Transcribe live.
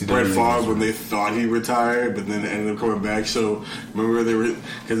Brett Favre when they thought he retired, but then ended up coming back. So remember they were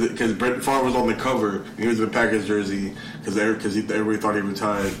because Brett Favre was on the cover. He was in the Packers jersey because everybody thought he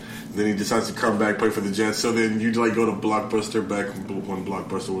retired. Then he decides to come back, play for the Jets. So then you'd like go to Blockbuster back when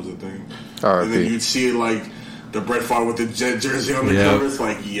Blockbuster was a thing, and then you'd see like the Brett Favre with the Jet jersey on the cover. It's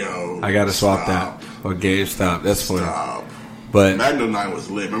like, yo, I gotta swap that or GameStop. That's funny. Stop. But Madden 09 was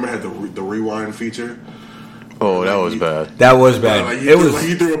lit. Remember it had the rewind feature. Oh, that was bad. That was bad. It was like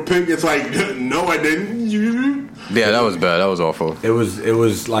you threw a pick. It's like, no, I didn't. Yeah, that was bad. That was awful. It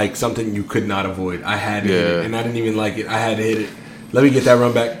was like something you could not avoid. I had to hit it, and I didn't even like it. I had to hit it. Let me get that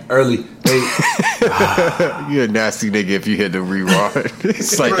run back early. Hey. You're a nasty nigga if you hit the rewind.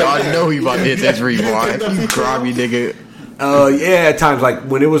 It's like, I know he about to hit this rewind. You grimy nigga. Yeah, at times, like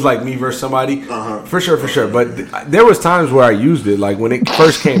when it was like me versus somebody, for sure. But there was times where I used it, like when it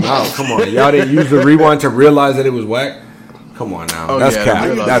first came out. Come on, y'all didn't use the rewind to realize that it was whack. Come on now, that's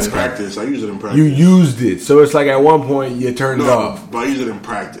cap. That's practice. I use it in practice. You used it, so it's like at one point you turned it off. But I use it in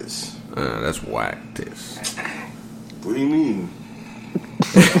practice. That's whack. What do you mean?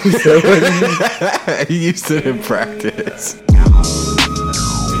 He used it in practice.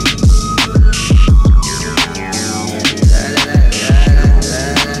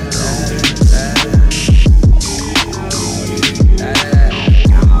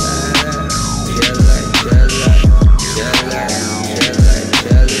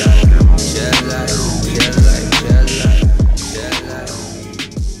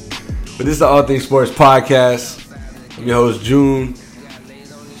 But this is the All Things Sports Podcast. I'm your host, June.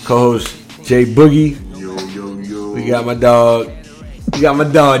 Co-host, Jay Boogie. Yo. We got my dog.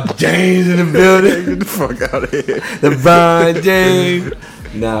 James in the building. Get the fuck out of here. LeBron James.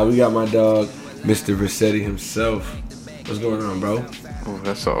 Nah, we got my dog, Mr. Versetti himself. What's going on, bro? Oh,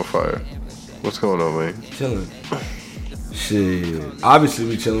 that's all fire. What's going on, man? Chilling. Shit. Obviously,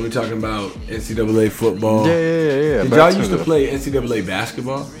 we chilling. We talking about NCAA football. Yeah. Did y'all used to play NCAA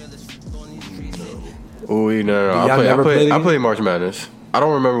basketball? Oh, no. I played March Madness. I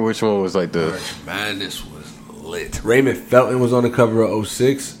don't remember which one was like the... March Madness was lit. Raymond Felton was on the cover of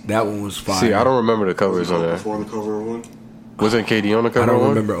 06. That one was fire. See, I don't remember the covers on that. Before the cover of one? Wasn't KD on the cover I don't of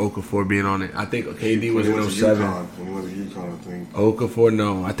one? remember Okafor being on it. I think KD was in 07. When he went to UConn, I think. Okafor,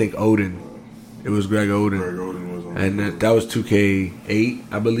 no. I think Oden. It was Greg Oden. Greg Oden was on and that was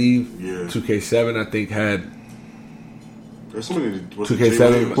 2K8, I believe. Yeah. 2K7, I think, had... There's so many...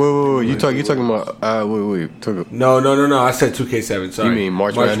 2K7. Wait. You talking about... Wait. No. I said 2K7. Sorry. You mean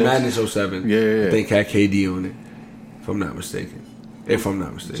March Madness? 07. Yeah. I think had KD on it, if I'm not mistaken. Jay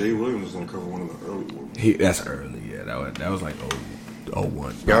Williams was on the cover one of the early ones. That's early, yeah. That was like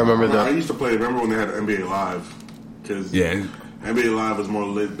 01. Y'all remember that? I used to play... Remember when they had NBA Live? Because NBA Live was more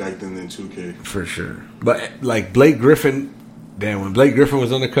lit back then than 2K. For sure. But like Blake Griffin... Damn, when Blake Griffin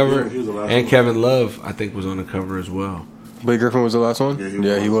was on the cover, he was the last and one. Kevin Love, I think, was on the cover as well. Blake Griffin was the last one?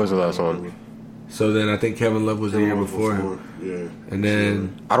 Yeah, he was the last one. So then I think Kevin Love was the year before him. Yeah. And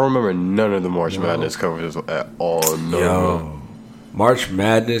then... I don't remember none of the March Madness covers at all. No. March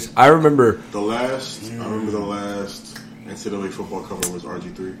Madness. I remember... I remember the last NCAA football cover was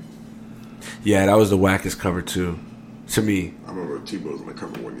RG3. Yeah, that was the wackest cover too. To me. I remember Tebow was on the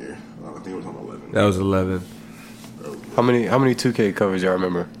cover one year. I think it was on 11. That was 11. How many 2K covers y'all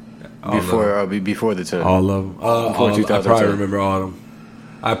remember? Before the 10. All of them. Before 2010. I probably remember all of them.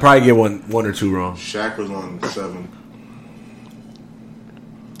 I probably get one or two wrong. Shaq was on 7.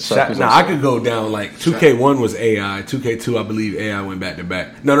 I could go down like 2K1 was AI. 2K2, I believe AI went back to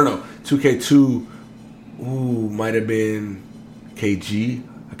back. No. 2K2, might have been KG.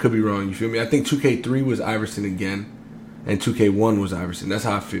 I could be wrong. You feel me? I think 2K3 was Iverson again, and 2K1 was Iverson. That's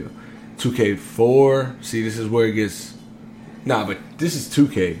how I feel. 2K4. See, this is where it gets. Nah, but this is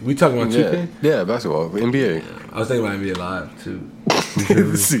 2K. We talking about 2K? Yeah, basketball, NBA. I was thinking about NBA Live too.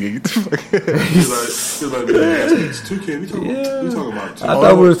 See, He's like, it's 2K. We talking about 2K. I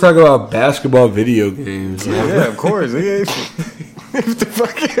thought we were talking about basketball video games. Yeah, of course. What the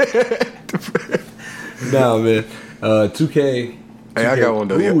fuck? Nah, man. 2K. Hey, I got one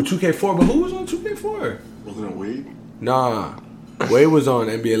though. Ooh, 2K4. But who was on 2K4? Wasn't it Wade? Nah. Wade was on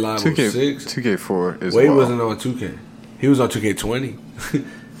NBA Live 06. 2K4 is Wade wild. wasn't on 2K. He was on 2K20.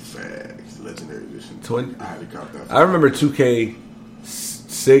 Facts. Legendary edition. 20. I had to cop that. I remember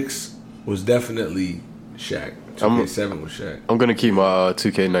 2K6 was definitely Shaq. 2K7 was Shaq. I'm gonna keep my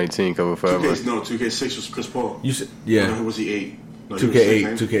 2K19 cover forever. 2K6 was Chris Paul. You said, yeah. Or was he 8? No,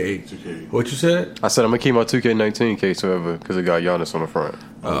 2K8. 2K. 2K8. What you said? I said I'm gonna keep my 2K19 case forever because it got Giannis on the front.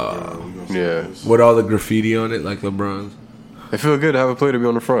 Yeah. With all the graffiti on it, like LeBron's. It feel good to have a player to be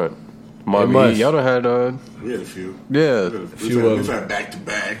on the front. Miami must. Heat, y'all done had We had a few. yeah. We've had back to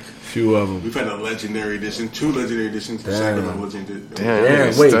back. Few of them. We've had a legendary edition, 2 legendary editions. The Damn. Sacramento legendary.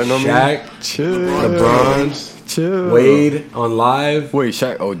 Yeah, wait, Shaq, Chill. LeBron, Chill. Wade on live, Wait,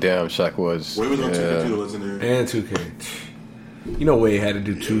 Shaq. Oh damn, Shaq was. Wade was on 2K2, legendary. and 2K. You know Wade had to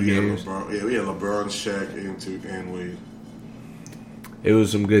do 2 games. We had LeBron, Shaq, and Wade. It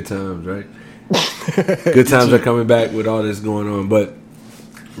was some good times, right? Good times are coming back with all this going on. But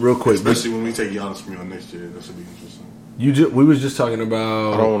real quick, Especially when we take Giannis from y'all next year. That should be interesting. we was just talking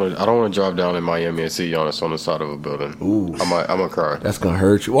about. I don't want to drive down in Miami and see Giannis on the side of a building. Ooh. I'm gonna cry. That's gonna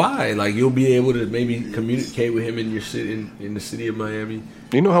hurt you. Why? Like you'll be able to maybe communicate with him in your city, in the city of Miami.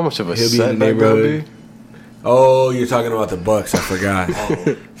 You know how much of a He'll be in the setback that'd neighborhood. be? Oh, you're talking about the Bucks. I forgot.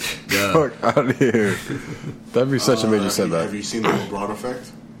 Yeah. Fuck out of here. That'd be such a major setback. Have you seen the LeBron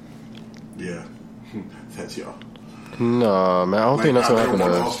effect? Yeah. That's y'all. Nah, man, I don't think that's what happened to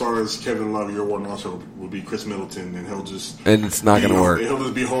One us. All-Star is Kevin Love. Your one All-Star would be Chris Middleton, and he'll just And it's not gonna work. He'll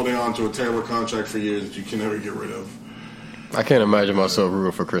just be holding on to a terrible contract for years that you can never get rid of. I can't imagine myself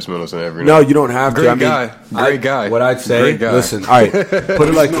rooting for Chris Middleton every No, night. you don't have to. Great I mean, guy. Great guy. What I'd say, Great guy. listen, all right, put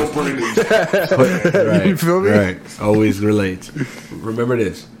it like No this. Brandon. Right, You feel me? Right. Always relates. Remember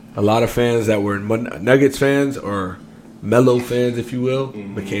this. A lot of fans that were Nuggets fans or Melo fans, if you will,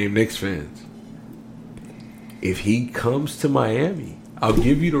 became Knicks fans. If he comes to Miami, I'll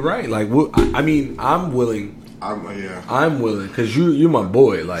give you the right. Like, I mean, I'm willing. I'm willing because you're my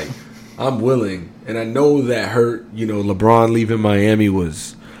boy. Like, I'm willing, and I know that hurt. You know, LeBron leaving Miami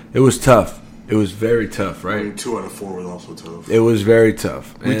was tough. It was very tough, right? I mean, 2 out of 4 was also tough. It was very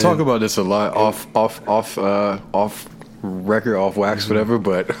tough. We And talk about this a lot off record, off wax, whatever.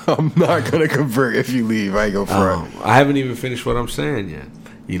 But I'm not gonna convert if you leave. I ain't go front. I haven't even finished what I'm saying yet.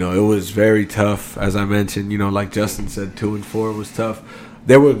 You know, it was very tough, as I mentioned. You know, like Justin said, 2 and 4 was tough.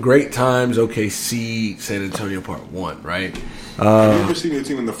 There were great times. OKC, San Antonio, Part 1, right? Have you ever seen your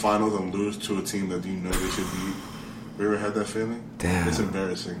team in the finals and lose to a team that you know they should beat? Have you ever had that feeling? Damn. It's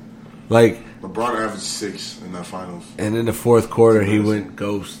embarrassing. Like, LeBron averaged 6 in that finals. and in the fourth quarter, he went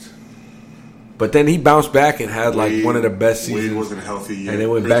ghost. But then he bounced back and had like one of the best seasons. Wade wasn't healthy yet. And they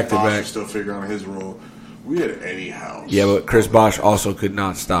went Chris back to Bosh back. was still figuring out his role. We had Eddie House. Yeah, but Chris Bosh also could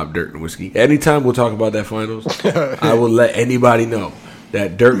not stop Dirk Nowitzki. Anytime we'll talk about that finals, I will let anybody know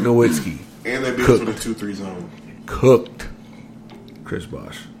that Dirk Nowitzki And they beat us with a 2-3 zone. cooked Chris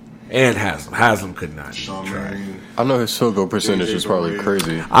Bosh. And Haslam. Haslam could not. Sean try. Marion. I know his field goal percentage JJ was probably Barea.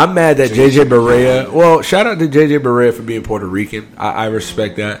 crazy. I'm mad that JJ Barea. Well, shout out to JJ Barea for being Puerto Rican. I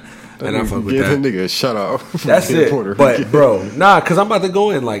respect that, and I fuck with Give that. that nigga a shout out. That's Being it. Puerto But Rican. bro, because I'm about to go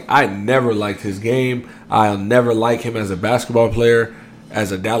in. Like, I never liked his game. I'll never like him as a basketball player.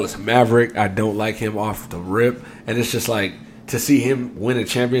 As a Dallas Maverick, I don't like him off the rip. And it's just like, to see him win a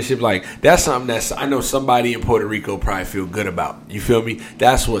championship, like, that's something that's, I know somebody in Puerto Rico probably feel good about. You feel me?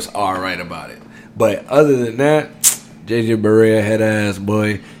 That's what's all right about it. But other than that, JJ Barea, head ass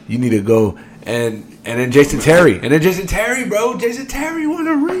boy, you need to go. And then Jason Terry. And then Jason Terry, bro. Jason Terry won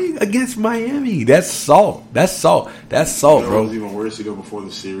a ring against Miami. That's salt. That's salt. That's salt, You know, bro. it was even worse. Before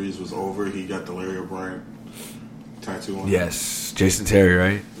the series was over, he got the Larry O'Brien tattoo on him. Yes. Jason Terry,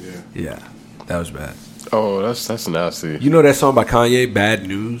 right? Yeah. Yeah. That was bad. Oh, that's nasty. You know that song by Kanye, Bad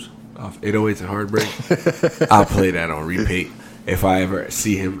News, off 808s and Heartbreak? I'll play that on repeat. If I ever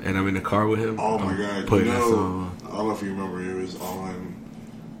see him and I'm in the car with him, Oh my I'm God! putting You that know, song I don't know if you remember. It was on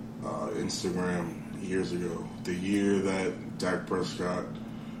Instagram years ago. The year that Dak Prescott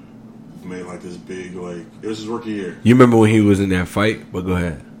made like this big, like, it was his rookie year. You remember when he was in that fight? But go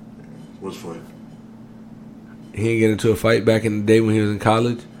ahead. Which fight? He didn't get into a fight back in the day when he was in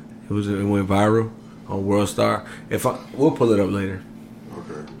college. It went viral on World Star. We'll pull it up later.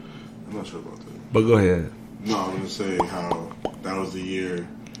 Okay, I'm not sure about that. But go ahead. No, I'm gonna say how that was the year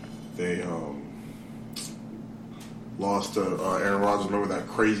they lost to Aaron Rodgers. Remember that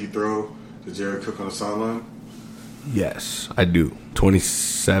crazy throw to Jared Cook on the sideline? Yes, I do.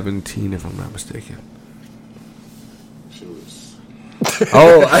 2017, if I'm not mistaken. She was.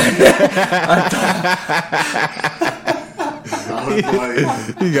 Oh, I was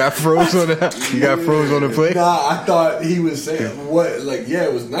like, You got froze on that. You got froze on the play. Nah, I thought he was saying what? Like, yeah,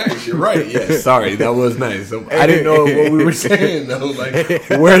 it was nice. You're right. Yeah, sorry, that was nice. I didn't know what we were saying though. Like,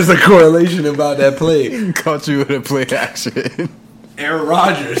 where's the correlation about that play? Caught you in a play action. Aaron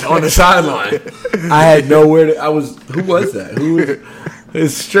Rodgers on the sideline. I had nowhere to. Who was that? Who was?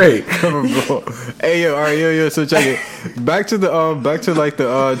 It's straight. Hey yo, all right, yo. So check it. Back to the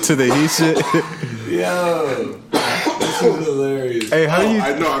to the Heat shit. Yo, this is hilarious. Hey, how do you?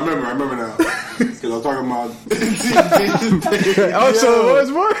 I remember now. Because I'm talking about. Oh, so it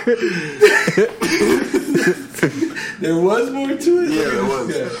was more. There was more to it? Yeah, there was.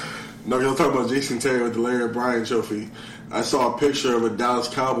 Yeah. No, because I'm talking about Jason Terry with the Larry O'Brien trophy. I saw a picture of a Dallas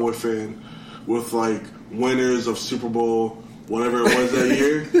Cowboy fan with, like, winners of Super Bowl, whatever it was that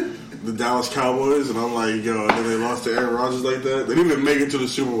year. The Dallas Cowboys, and I'm like, yo, and then they lost to Aaron Rodgers like that. They didn't even make it to the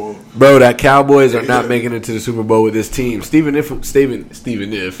Super Bowl. Bro, that Cowboys are not making it to the Super Bowl with this team. Stephen If. Who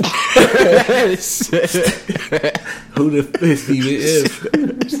the f is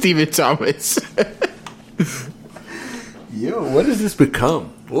Stephen If? Stephen Thomas. Yo, what does this become?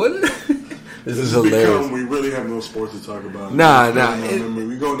 What? This is hilarious. We really have no sports to talk about. Nah.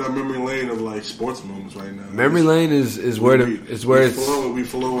 We go down memory lane of like sports moments right now. Memory lane is where we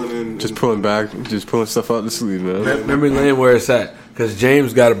flowing in. Just pulling stuff out the sleeve, man. Memory lane where it's at. Because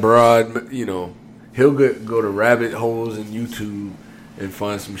James got a broad, he'll go to rabbit holes in YouTube and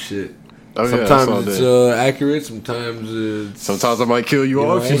find some shit. Oh, sometimes it's accurate. Sometimes I might kill you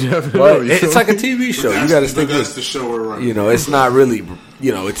off. Right? You never know. It's like a TV show. You got to stick with. That's the show we're running. It's not really.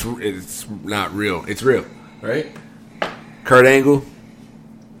 It's not real. It's real, right? Kurt Angle.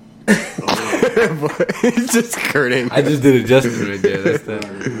 It's just Kurt Angle. I just did a Justin right there. That's that.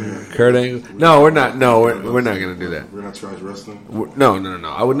 Kurt Angle. No, we're not. No, we're not gonna do that. We're not trash wrestling. No.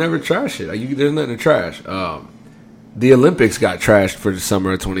 I would never trash it. There's nothing to trash. The Olympics got trashed for the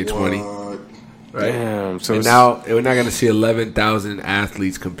summer of 2020. Right? Damn, so and now we're not going to see 11,000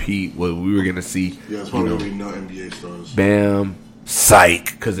 athletes compete. What we were going to see, it's probably going to be no NBA stars. Bam,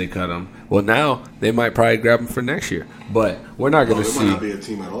 psych, because they cut them. Well, now they might probably grab them for next year, but we're not going to see. There might not be a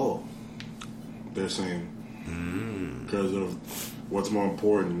team at all. They're saying because of what's more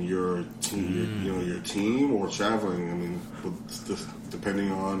important, your team, your team or traveling. I mean, depending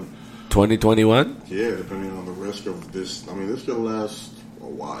on 2021. Yeah, depending on the risk of this. I mean, this could last a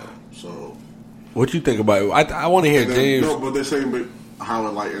while. So. What you think about it? I want to hear James. No, but they're saying how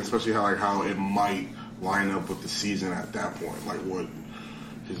it especially how it might line up with the season at that point. Like what?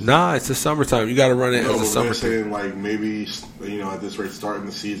 Nah, it's the summertime. You got to run it as a summer. They're saying like maybe at this rate starting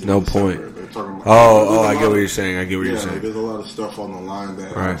the season. No in point. December. They're talking about, I get what you're saying. Like, there's a lot of stuff on the line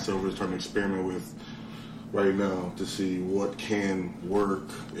that right. Silver's trying to experiment with right now to see what can work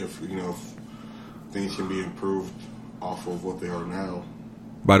if things can be improved off of what they are now.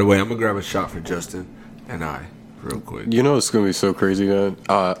 By the way, I'm going to grab a shot for Justin and I real quick. It's going to be so crazy, man.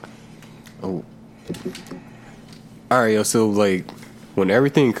 All right, yo, so, like, when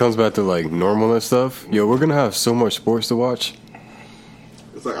everything comes back to, like, normal and stuff, we're going to have so much sports to watch.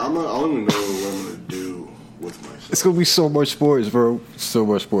 It's like, I don't even know what I'm going to do with myself. It's going to be so much sports, bro. So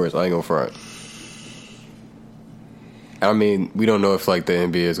much sports. I ain't going to front. I mean, we don't know if, like, the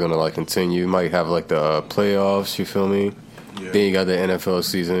NBA is going to, like, continue. You might have, like, the playoffs, you feel me? Yeah. Then you got the NFL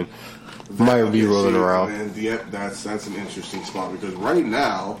season. Might be rolling around. And that's an interesting spot because right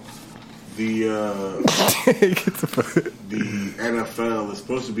now, the NFL is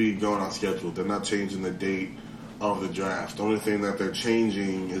supposed to be going on schedule. They're not changing the date of the draft. The only thing that they're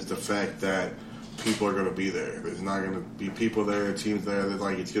changing is the fact that people are going to be there. There's not going to be people there, teams there.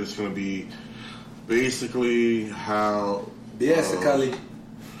 Like it's just going to be basically how. Yes, Kali.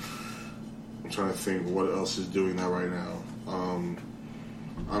 I'm trying to think what else is doing that right now.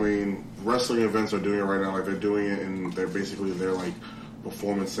 I mean, wrestling events are doing it right now. Like they're doing it, and they're like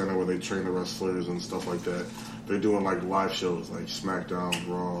performance center where they train the wrestlers and stuff like that. They're doing like live shows like SmackDown,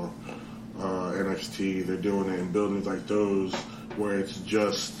 Raw, NXT. They're doing it in buildings like those where it's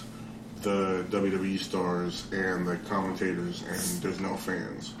just the WWE stars and the commentators, and there's no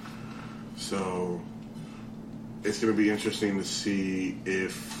fans. So it's going to be interesting to see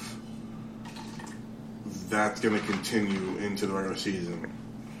if that's going to continue into the regular season.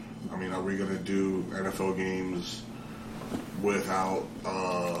 I mean, are we going to do NFL games without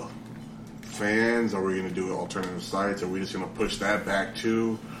fans? Are we going to do alternative sites? Are we just going to push that back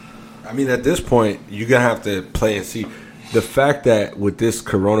too? I mean, at this point, you're going to have to play and see. The fact that with this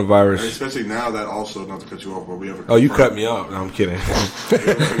coronavirus... And especially now that also, not to cut you off, but we have a... Oh, you cut me off. No, I'm kidding.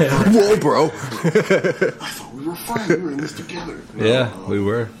 Whoa, bro. I thought we were fine. We were in this together. No, yeah, we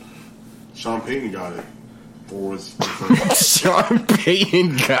were. Sean Payton got it. Sean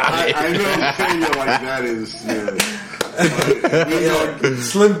Payton got it. I know I'm saying it like that is...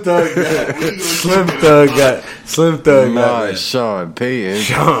 Slim Thug got it. Sean Payton.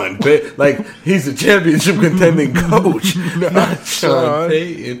 Sean Payton. Like, he's a championship contending coach. Not Sean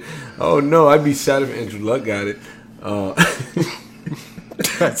Payton. Oh, no. I'd be sad if Andrew Luck got it.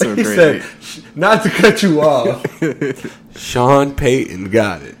 That's so he crazy. Said, not to cut you off, Sean Payton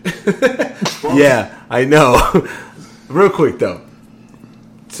got it. Yeah, I know. Real quick, though.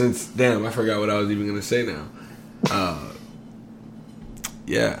 I forgot what I was even gonna say now.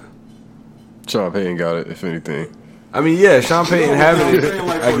 Yeah. Sean Payton got it, if anything. I mean, yeah, Sean Payton having it,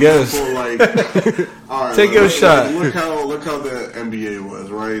 I guess. Example, all right, Take your shot. Look how the NBA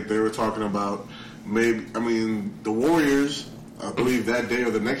was, right? They were talking about the Warriors, I believe that day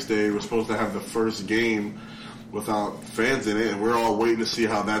or the next day, were supposed to have the first game without fans in it, and we're all waiting to see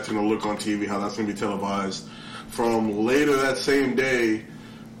how that's going to look on TV, how that's going to be televised. From later that same day,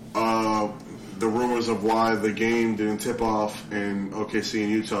 the rumors of why the game didn't tip off in OKC in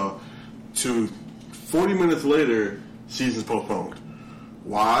Utah, to 40 minutes later, season's postponed.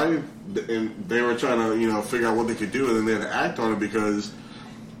 Why? And they were trying to, figure out what they could do, and then they had to act on it because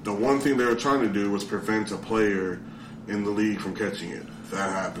the one thing they were trying to do was prevent a player in the league from catching it.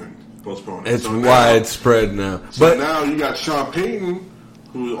 That happened. Postponed. It's widespread now. But now you got Sean Payton,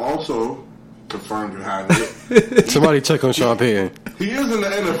 who also confirmed to have it. Somebody check on Sean Payton. He is in the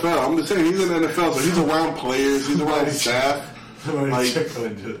NFL. I'm just saying, he's in the NFL, so he's around players, he's around staff. Check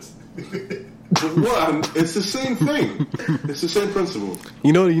on this. Well, it's the same thing. It's the same principle.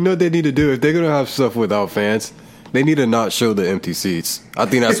 You know what they need to do? If they're going to have stuff without fans, they need to not show the empty seats. I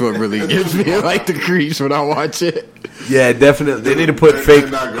think that's what really gives me the creeps when I watch it. Yeah, definitely. They need to put fake.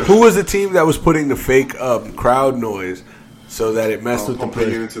 Who was the team that was putting the fake crowd noise so that it messed with the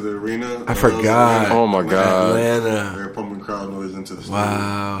pumping into the arena? I forgot. Oh my god, Atlanta. They're pumping crowd noise into the stadium.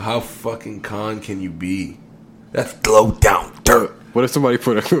 Wow, how fucking con can you be? That's low down dirt. What if somebody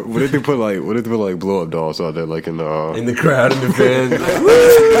what if they put blow up dolls out there in the crowd and the fans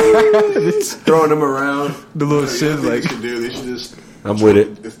throwing them around? The little shit they should just I'm with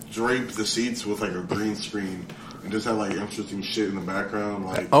it. Drape the seats with a green screen and just have interesting shit in the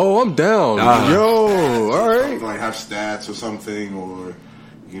background oh, I'm down. Yo, all right. Have stats or something, or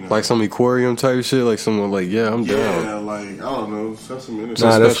some aquarium type shit, someone I'm down. Yeah, I don't know, have some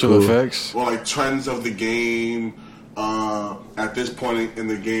interesting special effects. Or trends of the game. At this point in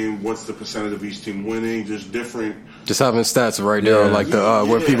the game, what's the percentage of each team winning? Just different. Just having stats right there,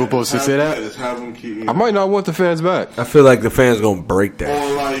 where people supposed to sit at. Just have them keep, I might not want the fans back. I feel like the fans gonna break that.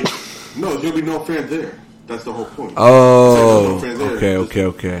 Or no, there's gonna be no fans there. That's the whole point. Oh,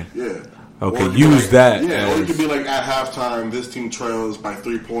 okay. Yeah. Okay, use that. Yeah, or it could be at halftime, this team trails by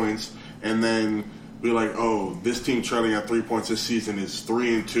 3 points, and then be oh, this team trailing at 3 points this season is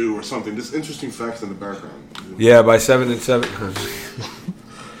 3-2 or something. Just interesting facts in the background. Yeah, by 7-7.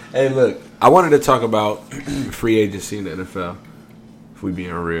 Hey, look, I wanted to talk about free agency in the NFL, if we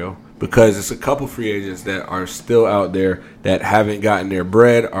being real, because it's a couple free agents that are still out there that haven't gotten their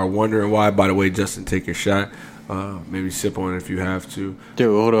bread, are wondering why. By the way, Justin, take your shot. Maybe sip on it if you have to. Yeah,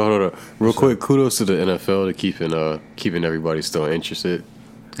 well, hold on. Real quick, kudos to the NFL to keeping everybody still interested.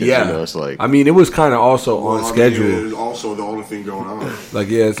 Yeah, it's it was kind of also on schedule. It was also the only thing going on.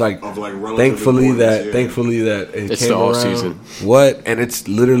 It's thankfully that it's came the off around. Season. What? And it's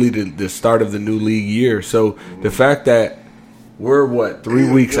literally the start of the new league year. So the fact that we're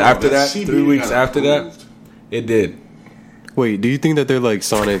 3 weeks after that, 3 weeks after that, it did. Wait, do you think that they're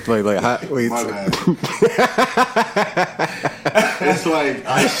signing wait? My bad. It's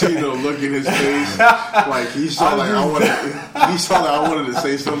I see the look in his face. He saw that I wanted to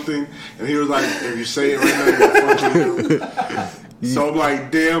say something, and he was if you say it right now, you're fucking. So I'm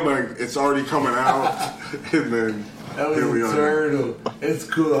damn, it's already coming out, and then here we are. It's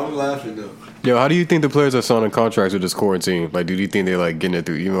cool. I'm laughing though. Yo, how do you think the players are signing contracts with this quarantine? Do you think they're getting it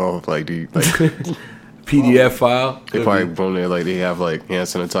through email? Do you PDF file? They probably go there they have hand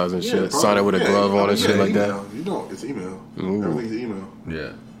sanitizer and shit. Sign it with a glove on and shit like that. It's email. Ooh. Everything's email.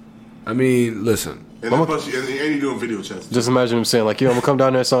 Yeah. Listen. And you're doing video chats. Just imagine him saying yo, I'm gonna come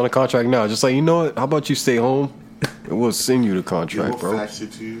down there and sign a contract now. Just you know what? How about you stay home and we'll send you the contract, bro. Fax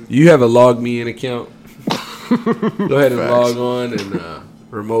it to you. You have a LogMeIn account. Go ahead and log on and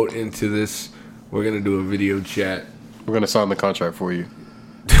remote into this. We're gonna do a video chat. We're gonna sign the contract for you.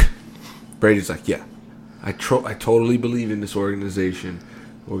 Brady's yeah. I totally believe in this organization.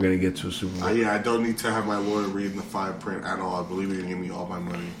 We're going to get to a Super Bowl. I don't need to have my lawyer reading the fine print at all. I believe they're going to give me all my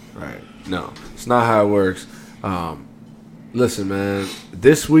money. Right. No, it's not how it works. Listen, man,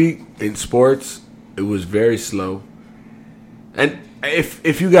 this week in sports, it was very slow. And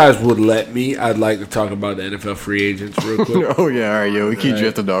if you guys would let me, I'd like to talk about the NFL free agents real quick. Oh, yeah, all right, yo. We keep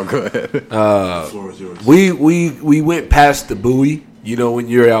drifting, dog. Go ahead. The floor is yours. We went past the buoy. When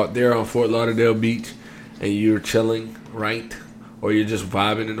you're out there on Fort Lauderdale Beach and you're chilling, right? Or you're just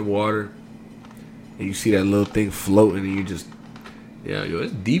vibing in the water and you see that little thing floating and you just,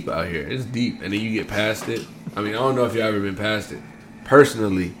 it's deep out here. It's deep. And then you get past it. I don't know if you've ever been past it.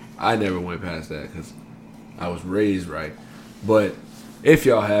 Personally, I never went past that because I was raised right. But If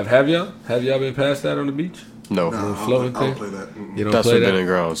y'all have y'all been past that on the beach? No. I floating don't thing? play that. You don't That's play forbidden that?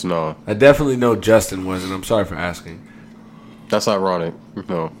 grounds. No. I definitely know Justin wasn't. I'm sorry for asking. That's ironic.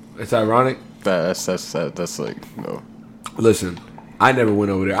 No. It's ironic. That's like, no. Listen, I never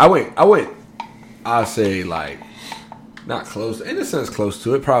went over there. I went. I'll say like not close. In a sense, close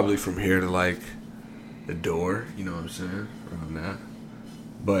to it. Probably from here to like the door. You know what I'm saying? Around that.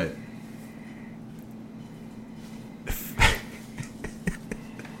 But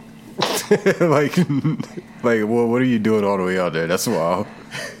like, what are you doing all the way out there? That's wild.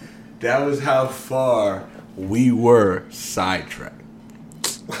 that was how far we were sidetracked.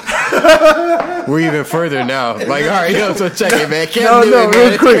 We're even further now. Like, all right, yo, so check it, man. No, man, real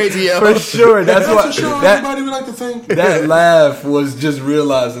it's quick, crazy, yo. for sure. That's That's what for sure. that, Everybody would like to think. that laugh was just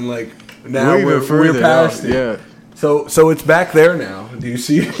realizing like now We're even further we're past now. it. Yeah. So it's back there now. Do you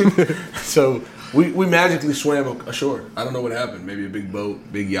see? So we magically swam ashore. I don't know what happened. Maybe a big boat,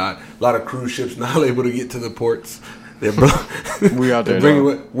 big yacht. A lot of cruise ships not able to get to the ports. They're We out there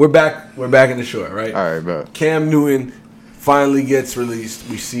bringing, we're back in the shore, right? All right, bro. Cam Newton finally gets released.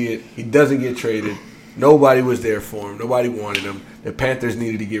 We see it. He doesn't get traded. Nobody was there for him. Nobody wanted him. The Panthers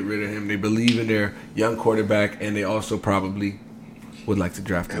needed to get rid of him. They believe in their young quarterback, and they also probably would like to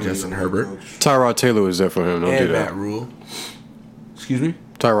draft Justin Herbert Tyrod Taylor was there for him. Don't do and that. Matt Rule. Excuse me?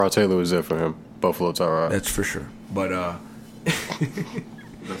 Tyrod Taylor was there for him. Buffalo Tyrod. That's for sure. But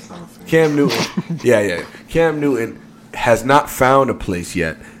That's not a thing. Cam Newton, yeah. Cam Newton has not found a place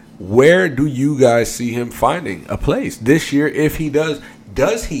yet. Where do you guys see him finding a place this year? If he does,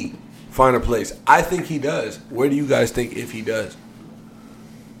 does he find a place? I think he does. Where do you guys think if he does?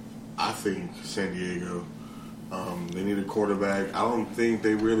 I think San Diego. They need a quarterback. I don't think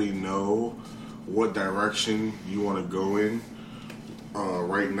they really know what direction you want to go in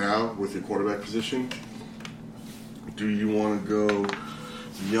right now with your quarterback position. Do you want to go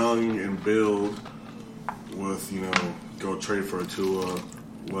young and build with, go trade for a Tua,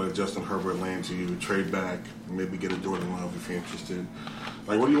 let Justin Herbert land to you, trade back, maybe get a Jordan Love if you're interested?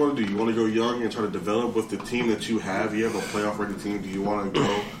 Like, what do you want to do? You want to go young and try to develop with the team that you have? You have a playoff-ready team. Do you want to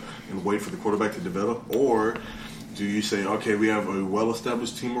go and wait for the quarterback to develop? Or do you say, okay, we have a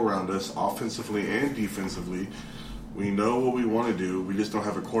well-established team around us, offensively and defensively. We know what we want to do. We just don't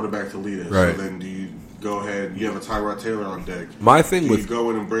have a quarterback to lead us. Right. So then do you go ahead, you have a Tyrod Taylor on deck. My thing do with you go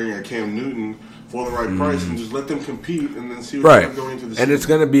in and bring a Cam Newton for the right price and just let them compete and then see what right, going into the and season? it's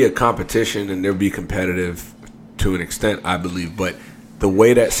going to be a competition, and they'll be competitive to an extent, I believe. But the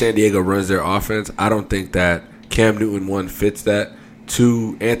way that San Diego runs their offense, I don't think that Cam Newton, one, fits that.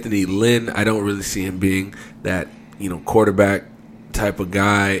 Two, Anthony Lynn, I don't really see him being that quarterback type of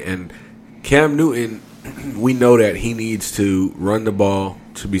guy. And Cam Newton, we know that he needs to run the ball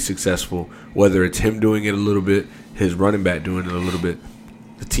to be successful, whether it's him doing it a little bit, his running back doing it a little bit.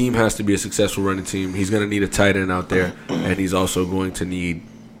 The team has to be a successful running team. He's going to need a tight end out there, and he's also going to need,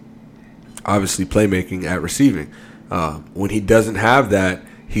 obviously, playmaking at receiving. When he doesn't have that,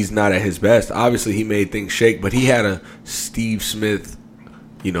 he's not at his best. Obviously, he made things shake, but he had a Steve Smith,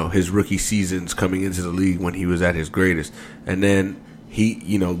 his rookie seasons coming into the league when he was at his greatest. And then he,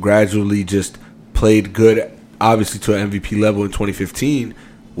 gradually just played good, obviously, to an MVP level in 2015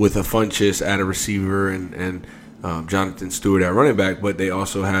 with a Funchess at a receiver and Jonathan Stewart at running back, but they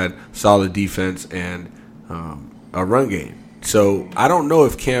also had solid defense and a run game. So I don't know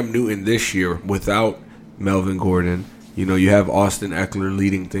if Cam Newton this year, without Melvin Gordon, you have Austin Eckler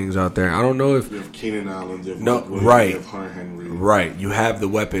leading things out there. I don't know if you have Keenan Allen, you have no, Mike Williams, right, you have Hunter Henry. Right. You have the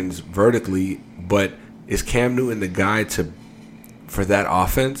weapons vertically, but is Cam Newton the guy for that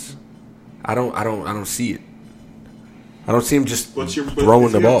offense? I don't see it. I don't see him just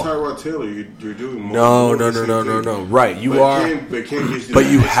throwing the ball. Tyrod Taylor, you're doing more. No. Right, you but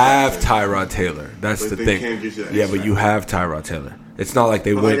you have Tyrod Taylor. That's the thing. Yeah, but you have Tyrod Taylor. It's not like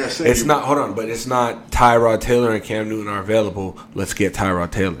they win. It's not. Hold on, but it's not Tyrod Taylor and Cam Newton are available. Let's get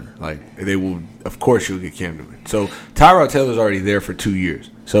Tyrod Taylor. Like they will. Of course, you'll get Cam Newton. So Tyrod Taylor's already there for 2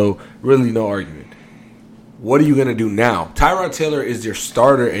 years. So really, no argument. What are you going to do now? Tyrod Taylor is your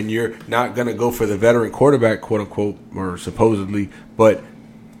starter, and you're not going to go for the veteran quarterback, quote unquote, or supposedly. But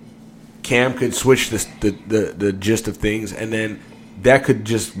Cam could switch the gist of things, and then that could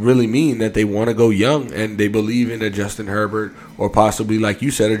just really mean that they want to go young and they believe in a Justin Herbert or possibly, like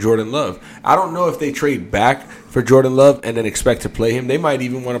you said, a Jordan Love. I don't know if they trade back for Jordan Love and then expect to play him. They might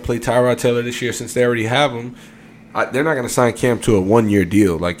even want to play Tyrod Taylor this year since they already have him. They're not going to sign Cam to a 1-year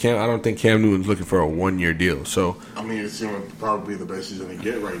deal. Like Cam, I don't think Cam Newton's looking for a 1-year deal. So I mean, it's going to probably be the best he's going to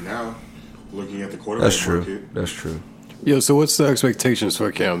get right now, looking at the quarterback market. That's true. Yo, so what's the expectations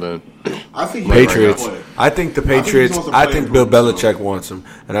for Cam then? I think Patriots. Play. I think the I think Patriots. he wants to I play think for Bill himself. Belichick wants him,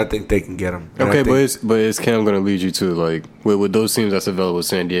 and I think they can get him. And I Okay, think- but is Cam going to lead you to like with those teams that's available,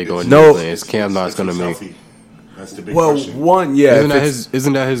 San Diego and No. New England? Is Cam not going to make? Healthy. That's the big well, question. one, yeah.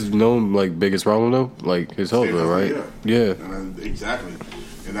 Isn't that his known like biggest problem though? Like his health, Stay though, healthy, right? Yeah. And exactly.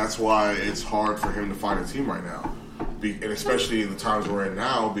 And that's why it's hard for him to find a team right now. And especially in the times we're in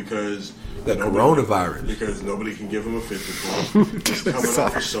now because The coronavirus. Because nobody can give him a physical. He's coming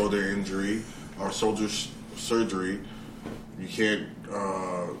off a shoulder injury or shoulder surgery. You can't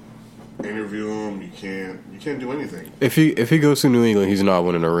interview him. You can't do anything. If he goes to New England, he's not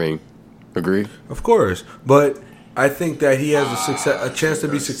winning a ring. Agree? Of course, but I think that he has a chance to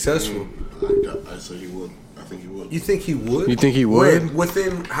be successful. I say he would. I think he would. You think he would? You think he would?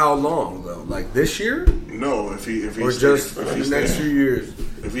 Within how long though? Like this year, No, if he or just if the he next stays- few years?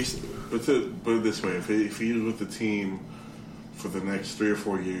 If he's put it this way, if he was with the team for the next 3 or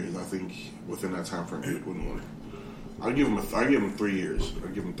 4 years, I think within that time frame he wouldn't win it. I give him 3 years. I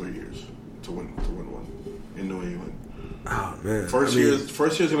give him 3 years to win one in New England. Oh man, First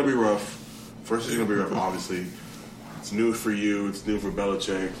year's gonna be rough. First year's gonna be rough. Obviously, it's new for you. It's new for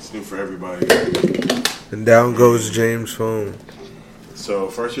Belichick. It's new for everybody. and down goes James' phone. So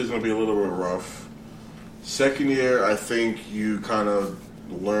first year's gonna be a little bit rough. Second year, I think you kind of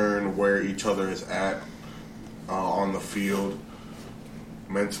learn where each other is at on the field,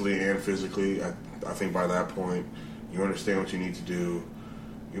 mentally and physically. I think by that point, you understand what you need to do.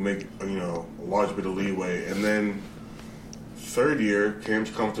 You make a large bit of leeway, and then third year, Cam's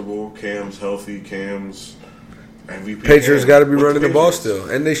comfortable, Cam's healthy, Cam's MVP. Patriots got to be with running the ball Patriots. still,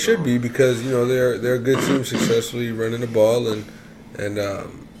 and they should be because they're a good team, successfully running the ball, and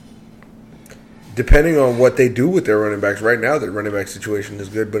depending on what they do with their running backs. Right now, their running back situation is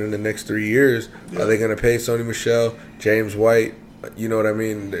good, but in the next 3 years, are they going to pay Sony Michel, James White? You know what I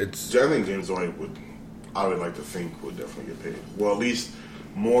mean? I think James White I would like to think, would definitely get paid. Well, at least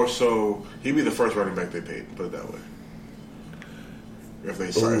more so, he'd be the first running back they paid. Put it that way. If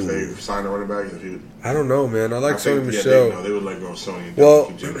they sign a running back, I don't know, man. I like Sony think, Michel. Yeah, they would let go of Sony. And Well,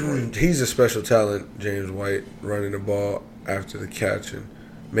 keep James White. he's a special talent, James White, running the ball after the catch and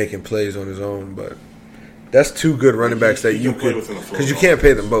making plays on his own. But that's two good running backs that he you can play could, within the flow because you of can't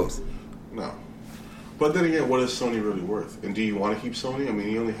pay them both. No. But then again, what is Sony really worth? And do you want to keep Sony? I mean,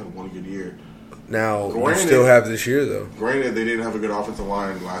 he only had one good year. Now we Granted- still have this year though, Granted, they didn't have a good offensive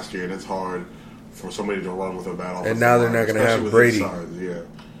line last year, and it's hard for somebody to run with a bad offensive line. and now they're not going to have especially with his Brady, size, yeah.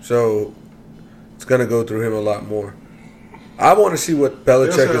 so it's going to go through him a lot more. I want to see what They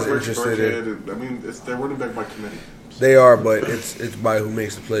also Belichick have is Rich interested in. Burkhead. I mean, they're running back by committee. They are, but it's by who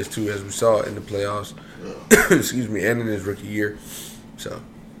makes the plays too, as we saw in the playoffs. Yeah. Excuse me, and in his rookie year. So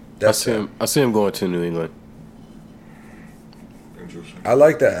I see him going to New England. Interesting. I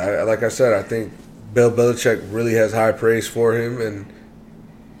like that. Like I said, I think Bill Belichick really has high praise for him. And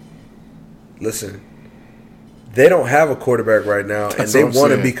listen, they don't have a quarterback right now, and That's they what I'm want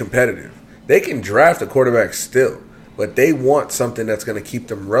to saying. be competitive. They can draft a quarterback still, but they want something that's going to keep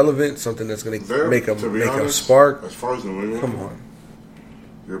them relevant, something that's going to make To be a honest, spark. As far as New England, Come on.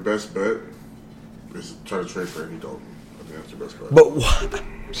 your best bet is to try to trade for Andy Dalton. I think that's your best bet. But what?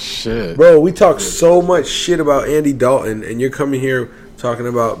 Shit. Bro, we talk so much shit about Andy Dalton, and you're coming here talking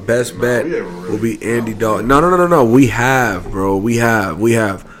about best bet we haven't really- will be Andy Dalton. No. We have, bro. We have.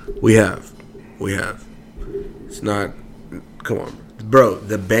 It's not. Come on, bro.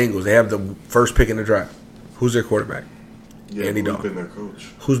 The Bengals. They have the first pick in the draft. Who's their quarterback? yeah, Andy who's Dalton. been their coach?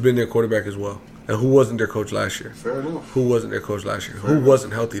 Who's been their quarterback as well? And who wasn't their coach last year? Fair enough. Who wasn't their coach last year? Fair Who enough.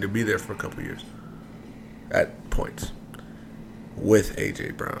 wasn't healthy to be there for a couple years? At points. With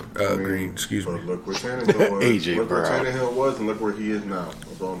AJ Brown. I mean, Green, excuse me. But look where Tannehill was. AJ look where Brown. Tannehill was, and look where he is now.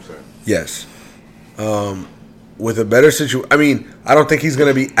 That's all I'm saying. Yes. With a better situation. I mean, I don't think he's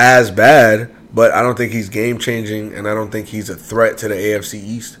going to be as bad, but I don't think he's game changing, and I don't think he's a threat to the AFC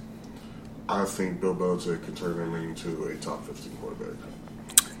East. I think Bill Belichick can turn him into a top 15 quarterback.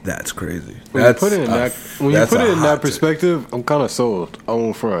 That's crazy. When you put it in that take. perspective, I'm kind of sold. I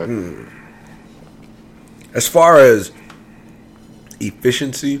won't front. As far as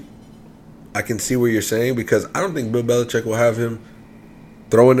efficiency, I can see what you're saying because I don't think Bill Belichick will have him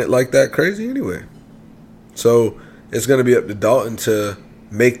throwing it like that crazy anyway. So it's going to be up to Dalton to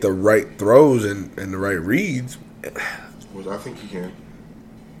make the right throws and the right reads. Which I think he can.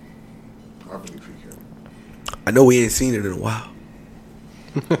 I believe he can. I know we ain't seen it in a while.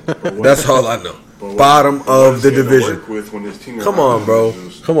 But what- That's all I know. but what- Bottom but what of is the he gonna division. work with when his team Come on, bro.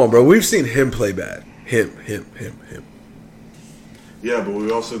 loses? Come on, bro. We've seen him play bad. Him. Yeah, but we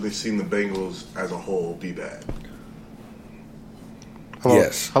also they've seen the Bengals as a whole be bad.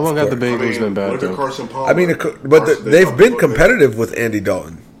 Yes. How long have the Bengals been bad, look at though? Carson Palmer. I mean, they've been competitive with Andy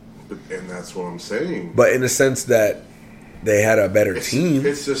Dalton. And that's what I'm saying. But in the sense that they had a better team.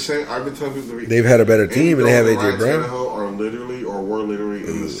 It's the same. I've been telling people they've had a better team, and they have AJ Brown. Were literally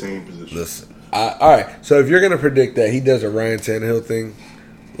in the same position. Listen, all right. So if you're going to predict that he does a Ryan Tannehill thing,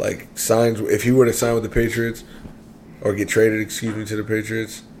 like signs, if he were to sign with the Patriots or get traded, to the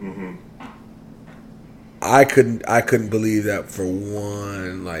Patriots, I couldn't believe that for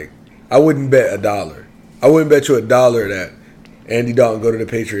one. Like, I wouldn't bet $1. I wouldn't bet you $1 that Andy Dalton go to the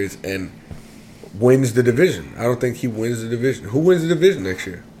Patriots and wins the division. I don't think he wins the division. Who wins the division next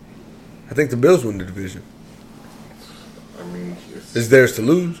year? I think the Bills win the division. I mean, it's theirs to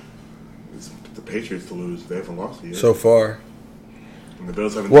lose. It's the Patriots to lose. They haven't lost yet so far. And the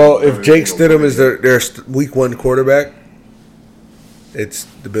Bills haven't. Well, if Jake Stidham is their week 1 quarterback, it's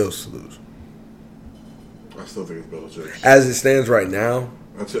the Bills to lose. I still think it's Belichick. As it stands right now,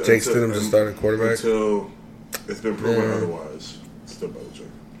 Jake Stidham's the starting quarterback. Until it's been proven otherwise, it's still Belichick.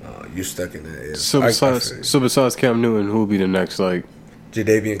 You're stuck in that. So besides Cam Newton, who will be the next? Like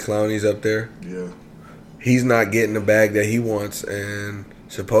Jadeveon Clowney's up there. Yeah, he's not getting the bag that he wants, and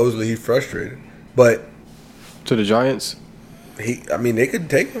supposedly he's frustrated. But to the Giants, they could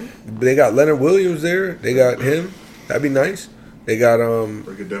take him. They got Leonard Williams there. They got him. That'd be nice. They got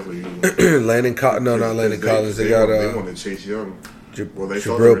They could definitely Landon Collins. No, not Landon Collins. They got they wanted Chase Young. They thought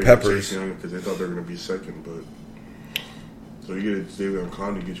Jabril Peppers. Chase Young because they thought they were going to be second, but. So you get David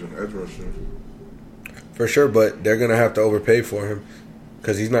Clowney to get you an edge rusher. For sure, but they're going to have to overpay for him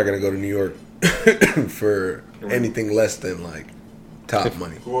because he's not going to go to New York for anything less than, like, top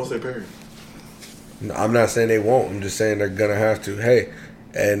money. Who else they paying? No, I'm not saying they won't. I'm just saying they're going to have to. Hey,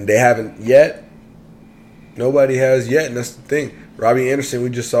 and they haven't yet. Nobody has yet, and that's the thing. Robbie Anderson,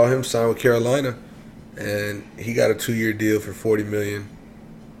 we just saw him sign with Carolina, and he got a 2-year deal for $40 million.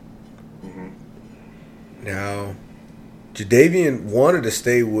 Now, Jadeveon wanted to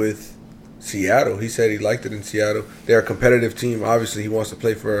stay with Seattle. He said he liked it in Seattle. They're a competitive team. Obviously, he wants to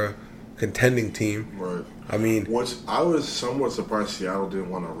play for a contending team. Right. I mean, I was somewhat surprised Seattle didn't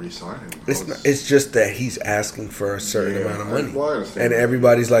want to re-sign him. It's just that he's asking for a certain amount of money, I understand and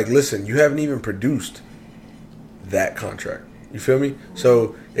everybody's like, "Listen, you haven't even produced that contract." You feel me?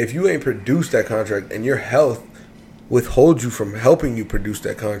 So if you ain't produced that contract and your health withholds you from helping you produce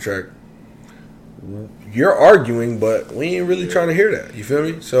that contract, you're arguing, but we ain't really trying to hear that. You feel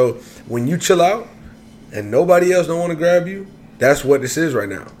me? So when you chill out and nobody else don't want to grab you, that's what this is right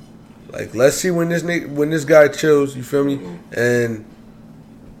now. Like, let's see when this guy chills. You feel me? And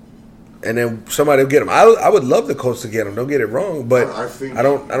then somebody will get him. I would love the Colts to get him. Don't get it wrong, but I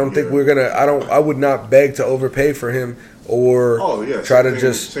don't think we're gonna. I would not beg to overpay for him or try to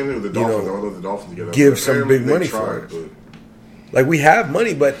just same thing with the Dolphins. I would love the Dolphins to get give some big money for it. Like, we have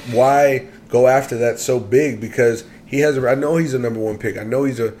money, but why go after that so big? Because he has. I know he's a number 1 pick. I know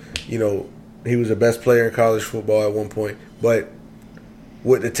he's he was the best player in college football at one point. But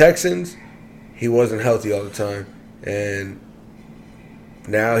with the Texans, he wasn't healthy all the time, and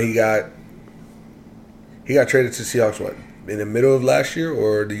now he got traded to Seahawks. What, in the middle of last year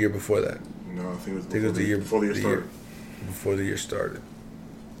or the year before that? No, I think it was the year before the year started. Before the year started.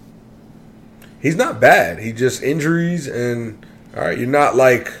 He's not bad. He just injuries and all right. You're not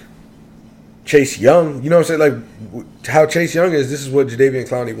like Chase Young. You know what I'm saying? Like how Chase Young is. This is what Jadeveon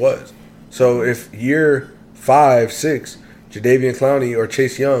Clowney was. So if year 5, 6, Jadeveon Clowney or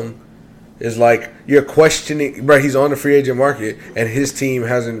Chase Young is like, you're questioning, right? He's on the free agent market, and his team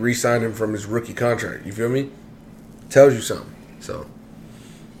hasn't re-signed him from his rookie contract. You feel me? Tells you something. So,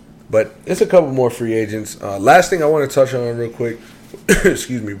 but it's a couple more free agents. Last thing I want to touch on real quick,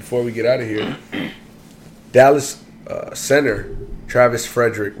 excuse me, before we get out of here, Dallas center Travis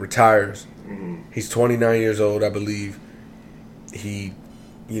Frederick retires. He's 29 years old, I believe. He,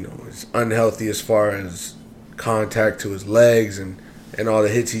 is unhealthy as far as contact to his legs and all the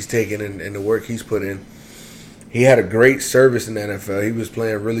hits he's taken and the work he's put in. He had a great service in the NFL. He was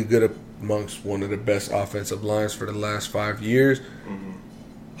playing really good amongst one of the best offensive lines for the last 5 years.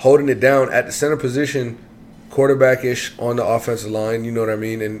 Holding it down at the center position, quarterback-ish on the offensive line, you know what I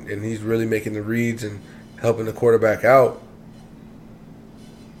mean? And he's really making the reads and helping the quarterback out.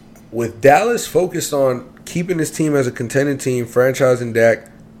 With Dallas focused on keeping his team as a contending team, franchising Dak,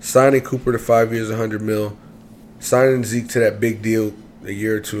 signing Cooper to 5 years, $100 million, signing Zeke to that big deal a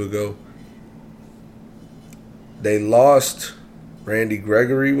year or two ago. They lost Randy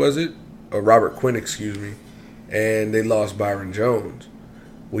Gregory, was it? Or Robert Quinn, excuse me. And they lost Byron Jones.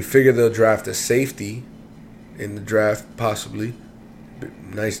 We figure they'll draft a safety in the draft, possibly.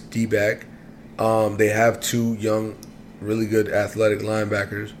 Nice D-back. They have 2 young really good athletic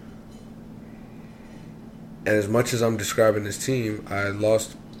linebackers. And as much as I'm describing this team, I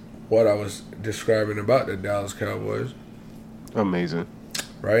lost what I was describing about the Dallas Cowboys. Amazing.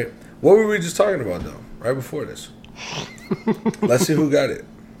 Right? What were we just talking about, though, right before this? Let's see who got it.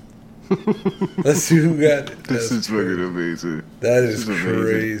 Let's see who got it. This is fucking amazing. That is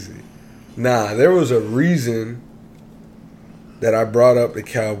crazy. Nah, there was a reason that I brought up the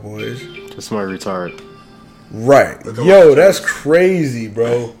Cowboys. That's my retired. Right. Yo, that's crazy,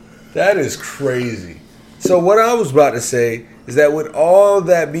 bro. That is crazy. So what I was about to say is that with all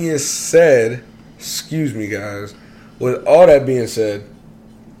that being said, excuse me, guys, with all that being said,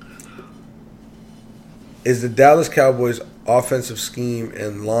 is the Dallas Cowboys offensive scheme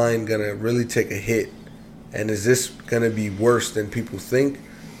and line going to really take a hit? And is this going to be worse than people think?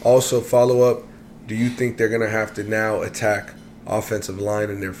 Also, follow up, do you think they're going to have to now attack offensive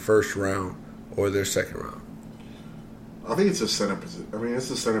line in their first round or their second round? I think it's a center position. I mean, it's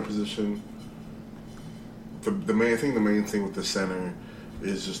the center position. The main thing with the center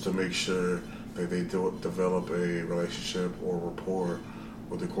is just to make sure that they develop a relationship or rapport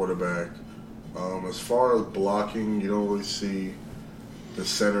with the quarterback. As far as blocking, you don't really see the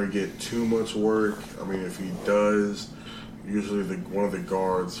center get too much work. I mean, if he does, usually one of the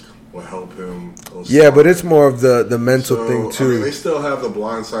guards will help him. Yeah, but it's more of the mental thing too. I mean, they still have the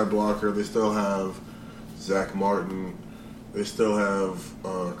blindside blocker. They still have Zach Martin. They still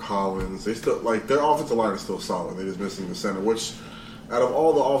have Collins. They still their offensive line is still solid. They're just missing the center, which out of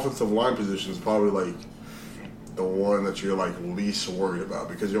all the offensive line positions, probably the one that you're least worried about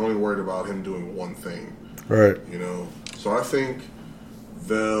because you're only worried about him doing one thing. Right. So I think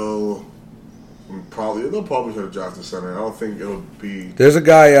they'll probably try to draft the center. I don't think it'll be. There's a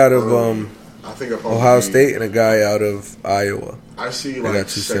guy out of I think Ohio State and a guy out of Iowa. I see got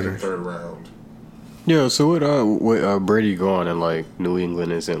two second, centers. third round. Yeah, so with Brady gone and New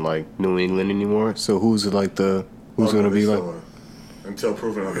England isn't New England anymore. So who's going to be until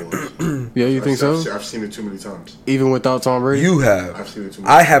proven otherwise. Yeah, you think so? I've seen it too many times. Even without Tom Brady? You have. I've seen it too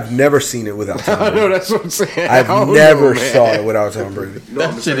many I have never seen it without Tom Brady. I know, that's what I'm saying. I've never saw it without Tom Brady.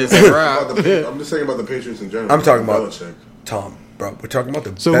 That shit is a wrap. I'm just saying about the Patriots in general. I'm talking about Belichick. Tom, bro. We're talking about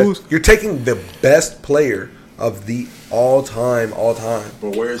the So best. You're taking the best player of the all-time.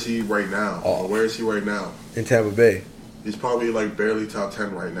 But where is he right now? Where is he right now? In Tampa Bay. He's probably barely top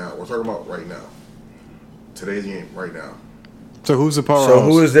 10 right now. We're talking about right now. Today's game, right now. So who's the powerhouse? So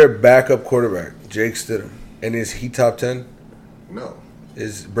who is their backup quarterback? Jake Stidham. And is he top 10? No.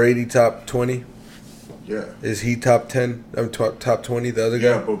 Is Brady top 20? Yeah. Is he top 10? Top 20, the other guy?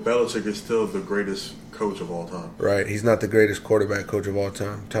 Yeah, but Belichick is still the greatest coach of all time. Right. He's not the greatest quarterback coach of all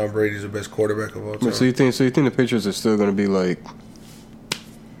time. Tom Brady's the best quarterback of all time. So you think the Patriots are still going to be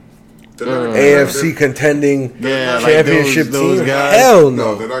AFC contending championship those team? guys? Hell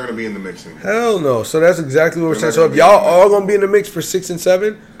No, no. they're not going to be in the mix anymore. Hell no. So that's exactly what we're saying. They're So not if gonna y'all be in the all going to be in the mix for 6 and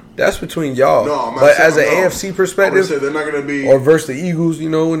 7, that's between y'all. No, I'm not but saying, as an no. AFC perspective, they're not going to be. or versus the Eagles,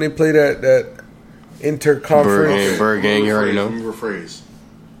 when they play that interconference. Bird gang, you already know. Let me rephrase.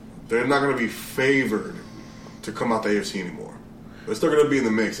 They're not going to be favored to come out the AFC anymore. They're still going to be in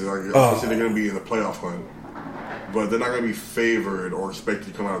the mix. Obviously, they're going to be in the playoff hunt. But they're not going to be favored or expected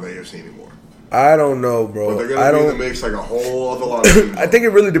to come out of the AFC anymore. I don't know, bro. But they're going to be in the mix like a whole other lot of teams. I think it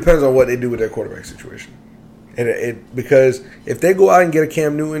really depends on what they do with their quarterback situation. And because if they go out and get a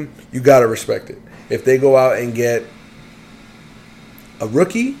Cam Newton, you got to respect it. If they go out and get a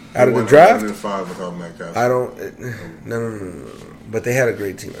rookie out of the draft, 5 without Matt Castle. I don't. No. But they had a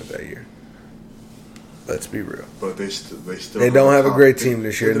great team that year. Let's be real. But they don't have a great team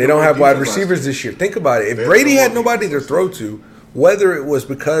this year, and they don't have wide receivers this year. Think about it. If Brady had nobody to throw to, whether it was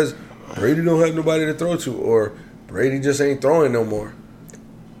because Brady don't have nobody to throw to, or Brady just ain't throwing no more.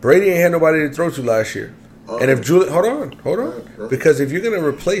 Brady ain't had nobody to throw to last year. And if hold on, because if you're gonna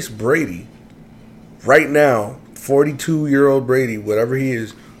replace Brady right now, 42-year-old Brady, whatever he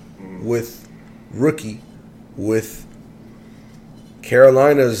is, with rookie, with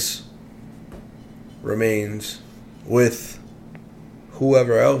Carolina's remains, with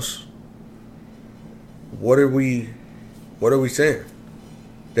whoever else, what are we saying?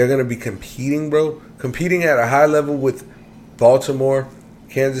 They're going to be competing, bro. Competing at a high level with Baltimore,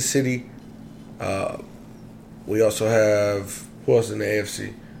 Kansas City. We also have, who else in the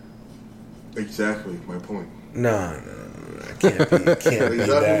AFC? Exactly, my point. No. It can't be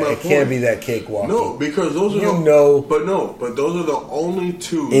that. It can't be that cakewalk. No, because those are but those are the only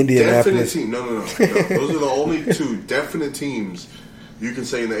two definite teams. No. Those are the only two definite teams you can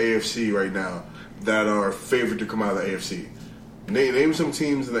say in the AFC right now that are favored to come out of the AFC. Name some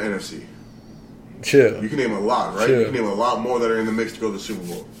teams in the NFC. Chill. You can name a lot, right? Chill. You can name a lot more that are in the mix to go to the Super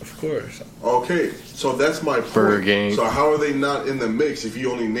Bowl. Of course. Okay, so that's my point. Per game. So how are they not in the mix if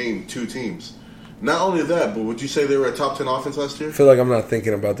you only name 2 teams? Not only that, but would you say they were a top 10 offense last year? I feel like I'm not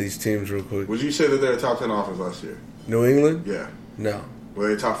thinking about these teams real quick. Would you say that they're a top 10 offense last year? New England? Yeah. No.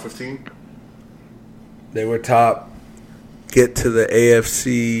 Were they top 15? They were top. Get to the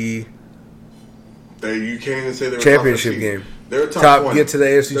AFC You can't even say they were championship top 15. game. They're top 20. Get to the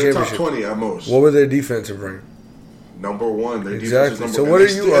AFC they're championship. top 20 at most. What were their defensive rank? Number 1. Their Exactly. defense is So number what and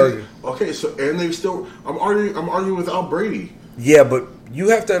are they you still- arguing? Okay, so and they still. I'm arguing without Brady. Yeah, but you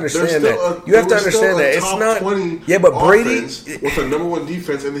have to understand that. You have to understand that it's not. Yeah, but Brady with a number 1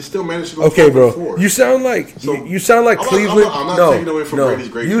 defense, and they still managed to go. Okay, 4-4. bro. You sound like So, you sound like I'm not- Cleveland. I'm not taking away from Brady's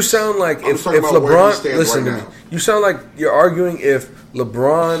greatness. You sound like I'm if talking about where he LeBron. stands Listen right to me. now. You sound like you're arguing if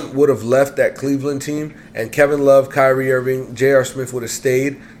LeBron would have left that Cleveland team and Kevin Love, Kyrie Irving, J.R. Smith would have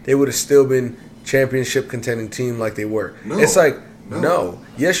stayed, they would have still been championship contending team like they were. No. It's like no.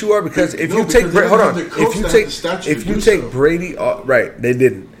 Yes, you are because if No, you because take they hold didn't on, have the coach if you that take had the stature if to you do take so. Brady off, right, they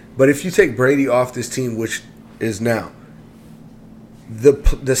didn't. But if you take Brady off this team, which is now,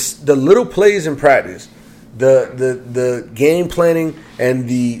 the little plays in practice, the game planning, and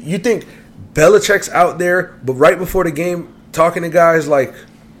you think Belichick's out there, but right before the game talking to guys like,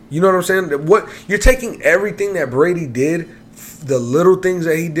 you know what I'm saying? What you're taking everything that Brady did, the little things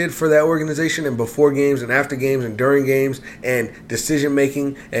that he did for that organization, and before games and after games and during games, and decision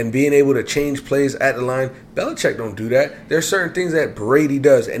making and being able to change plays at the line. Belichick don't do that. There's certain things that Brady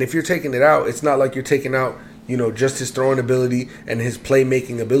does, and if you're taking it out, it's not like you're taking out, just his throwing ability and his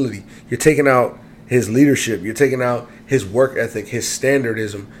playmaking ability. You're taking out his leadership. You're taking out his work ethic, his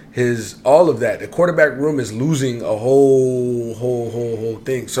standardism, his all of that. The quarterback room is losing a whole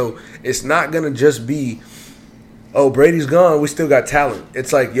thing. So it's not gonna just be, oh, Brady's gone, we still got talent.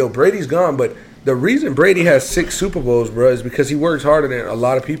 It's like, yo, Brady's gone, but the reason Brady has 6 Super Bowls, bro, is because he works harder than a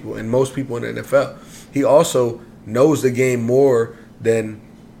lot of people and most people in the NFL. He also knows the game more than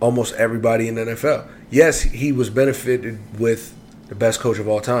almost everybody in the NFL. Yes, he was benefited with the best coach of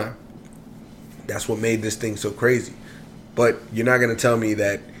all time. That's what made this thing so crazy. But you're not going to tell me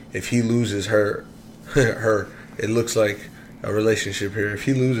that if he loses her, it looks like a relationship here. If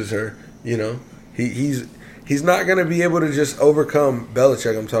he loses her, he's not going to be able to just overcome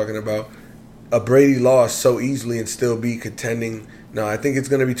Belichick. I'm talking about a Brady loss so easily and still be contending. No, I think it's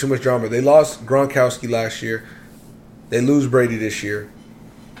going to be too much drama. They lost Gronkowski last year. They lose Brady this year.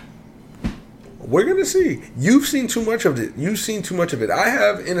 We're going to see. You've seen too much of it. I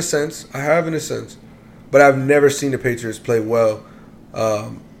have in a sense. But I've never seen the Patriots play well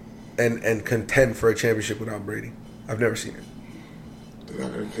and contend for a championship without Brady. I've never seen it. They're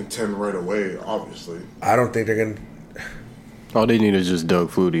not going to contend right away, obviously. I don't think they're going to. All they need is just Doug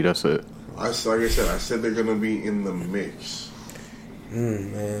Flutie. That's it. Like I said they're going to be in the mix.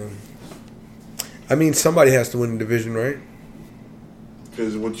 Man. I mean, somebody has to win the division, right?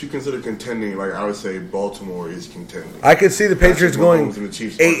 Because what you consider contending, like I would say, Baltimore is contending. I could see the Patriots going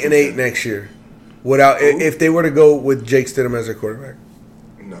 8-8 next year, if they were to go with Jake Stidham as their quarterback.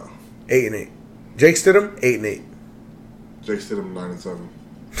 No, 8-8. Jake Stidham 8-8. Jake Stidham 9-7.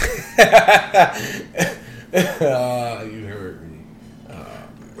 You heard me.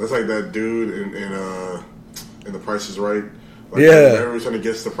 That's like that dude in The Price is Right. Like, yeah, everyone's trying to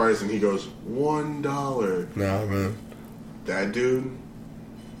guess the price, and he goes $1. Nah, man. That dude.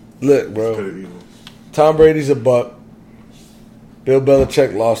 Look, bro. Tom Brady's a buck. Bill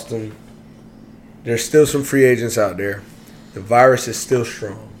Belichick lost him. There's still some free agents out there. The virus is still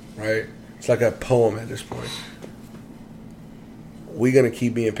strong, right? It's like a poem at this point. We're going to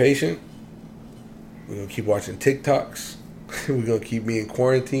keep being patient. We're going to keep watching TikToks. We're going to keep being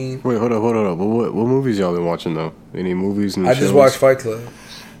quarantined. Wait, hold up. But what movies y'all been watching, though? Any movies? I just watched Fight Club.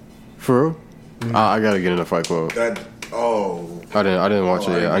 For real? Mm-hmm. I got to get into Fight Club. I didn't watch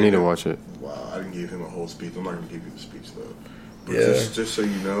it yet. I need to watch it. Wow, I didn't give him a whole speech. I'm not going to give you the speech, though. But yeah. Just so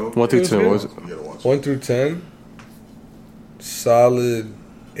you know. 1 through 10, was it? You gotta watch 1 through 10? Solid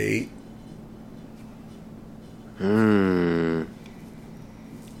 8.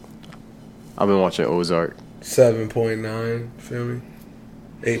 I've been watching Ozark. 7.9, feel me?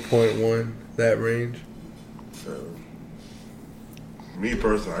 8.1, that range. So, me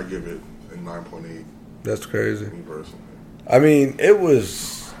personally, I give it a 9.8. That's crazy. Me personally. I mean, it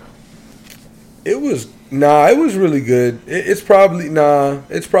was really good. It's probably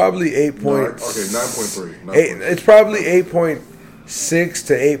 8 point. Okay, 9.3. It's probably 8.6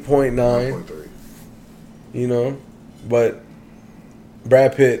 to 8.9. 9.3. You know, but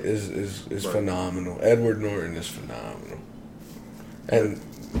Brad Pitt is phenomenal. Edward Norton is phenomenal, and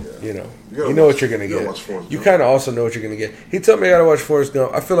you know, You you know what you're gonna gotta get. watch Forrest You Gump. kind of also know what you're gonna get. He told me I gotta watch Forrest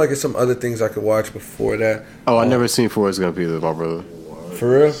Gump. I feel like it's some other things I could watch before that. Oh, I never seen Forrest Gump either, my brother. For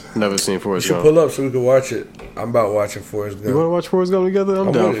real, Never seen you Forrest should Gump. pull up so we can watch it. I'm about watching Forrest You want Gump. to watch Forrest Gump together?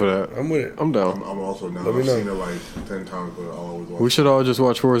 I'm down with for it. that. I'm with it. I'm down. I'm also now. Let me I've know. seen it like 10 times, but I always watch. We should all just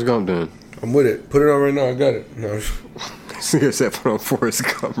watch Forrest Gump then. I'm with it. Put it on right now. I got it. No, Seriously, put on Forrest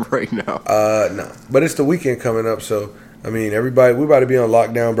Gump right now. no. But it's the weekend coming up, so I mean, everybody, we about to be on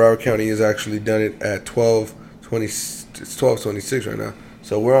lockdown. Broward County has actually done it at 12:20. It's 12:26 right now,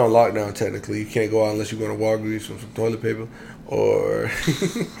 so we're on lockdown technically. You can't go out unless you're going to Walgreens for some toilet paper or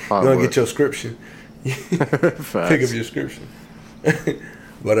you're gonna get your prescription. Pick up your prescription.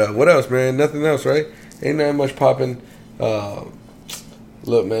 But what else, man? Nothing else, right? Ain't that much popping.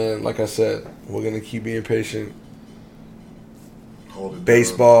 Look, man, like I said, we're gonna keep being patient. Hold it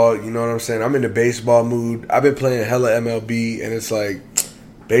Baseball, you know what I'm saying? I'm in the baseball mood. I've been playing hella MLB, and it's like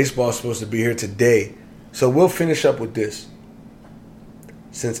baseball's supposed to be here today. So we'll finish up with this.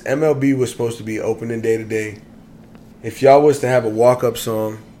 Since MLB was supposed to be opening day to day, if y'all was to have a walk-up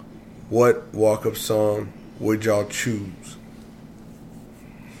song, what walk-up song would y'all choose?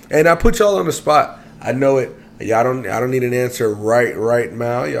 And I put y'all on the spot. I know it. Y'all don't. I don't need an answer right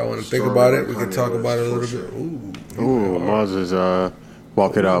now. Y'all want to think about it? We can talk about it a little bit. Ooh, mine is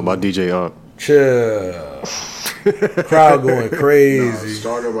 "Walk It Out" by DJ Unk. Chill. Crowd going crazy. Nah,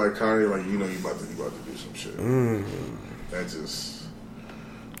 started by Kanye, like you know you about to do some shit. That just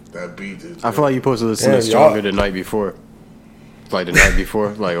that beat is. I feel like you're supposed to listen to Stronger the night before. Like the night before,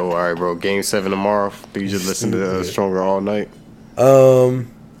 like all right, bro. Game 7 tomorrow. You just listen to Stronger all night.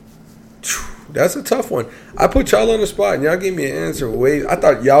 That's a tough one. I put y'all on the spot and y'all gave me an answer. I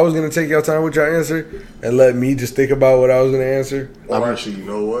thought y'all was gonna take y'all time with your answer and let me just think about what I was gonna answer. Actually, you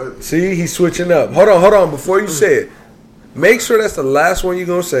know what? See, he's switching up. Hold on. Before you say it, make sure that's the last one you're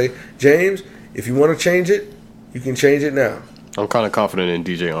gonna say, James. If you want to change it, you can change it now. I'm kind of confident in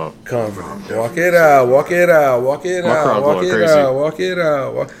DJ Unk. Confident. Walk it out. Walk it out. Walk it My out. crowd Walk going it crazy. out. Walk it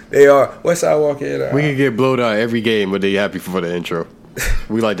out. They are. Westside, walk it out. We can get blowed out every game, but they happy for the intro.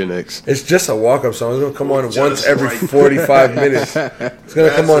 We like the Knicks. It's just a walk-up song. It's gonna come on Just once every like 45 minutes. It's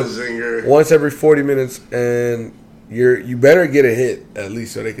gonna come on That's a zinger. once every 40 minutes, and you better get a hit at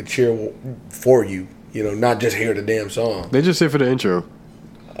least so they can cheer for you. You know, not just hear the damn song. They just here for the intro.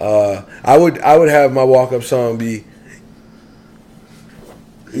 I would have my walk-up song be.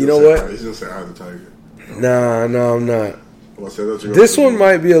 You know what? He's gonna say "Eye of the Tiger." Nah, no, I'm not. Well, I said that's your This one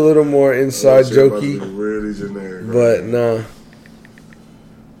might be a little more inside jokey, really generic. but nah.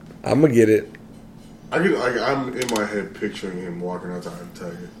 I'm gonna get it. I'm in my head picturing him walking out to Eye of the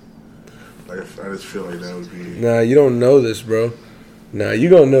Tiger. Like I just feel like that would be. Nah, you don't know this, bro. Nah, you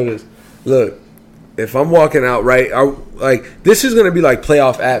gonna know this. Look, if I'm walking out right, like this is gonna be like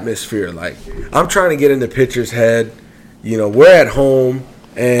playoff atmosphere. Like I'm trying to get in the pitcher's head. You know, we're at home,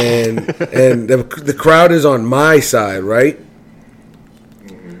 and the crowd is on my side, right?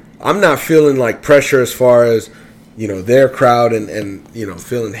 I'm not feeling like pressure as far as their crowd and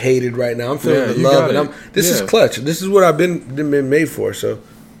feeling hated right now. I'm feeling the love, and this is clutch. This is what I've been made for. So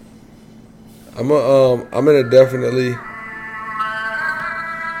I'm gonna definitely.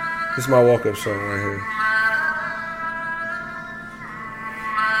 This is my walk-up song right here.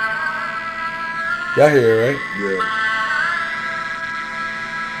 Y'all hear it, right? Yeah.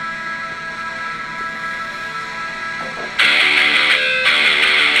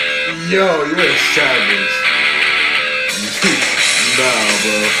 Yo, you're a savage. Nah,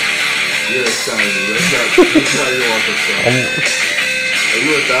 bro. You're a savage. That's not your walk-up song. Are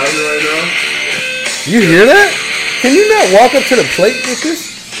you 1,000 right now? You hear that? Can you not walk up to the plate with this?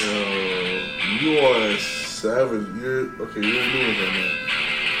 Yo, you are a savage. You're a new one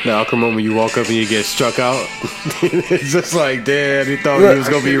right The awkward moment you walk up and you get struck out. It's just like, damn, they thought Look, he was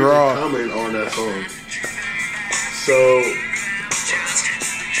gonna be raw. Comment on that song. So,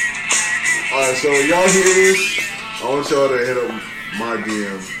 alright, so when y'all hear this, I want y'all to hit up my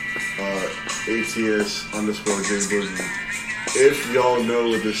DM, ATS_J Boogie. If y'all know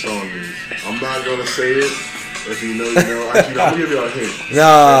what this song is, I'm not gonna say it. If you know, you know. Actually, I'm gonna give y'all a hint.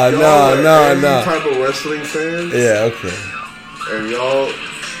 Nah. Type of wrestling fan, Yeah, okay. and y'all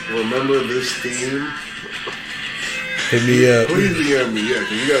remember this theme. Hit me up. Please DM me, yeah,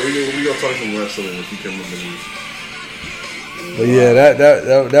 because we gonna talk some wrestling if you can remember this. But yeah,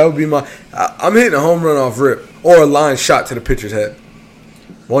 that would be my. I'm hitting a home run off rip or a line shot to the pitcher's head.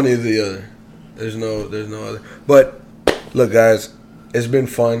 One or the other. There's no other. But look, guys, it's been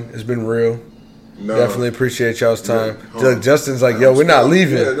fun. It's been real. No. Definitely appreciate y'all's time. Yeah, Look, Justin's like, yo, we're not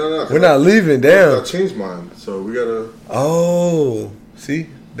leaving. Yeah, no, we're not leaving. I Damn. changed mine, so we gotta. Oh, see,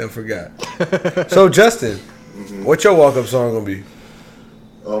 Done forgot. So, Justin, what's your walk-up song gonna be?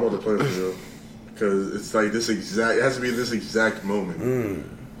 Oh, I'm about to play it for you. Because it's like this exact... It has to be this exact moment.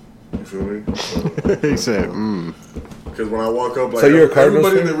 You feel me? He said, Because when I walk up, like, So you're a Cardinals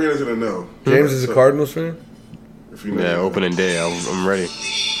everybody in fan? the arena's going to know. James is a Cardinals fan? If you know. yeah, opening day. I'm ready.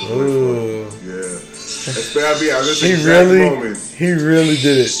 Ooh. Yeah. It's bad be at this He exact moment. really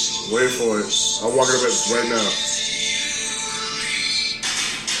did it. Wait for it. I'm walking up at right now.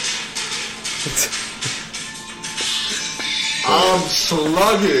 I'm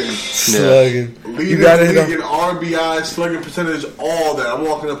slugging. Slugging. Leading You got it. league in RBI, slugging percentage, all that. I'm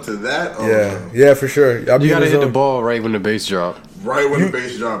walking up to that. Oh, Yeah, no. yeah, for sure. You gotta hit the ball right when the bass drop. Right when the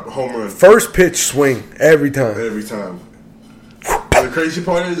bass drop, home run. First pitch swing every time. Every time. And the crazy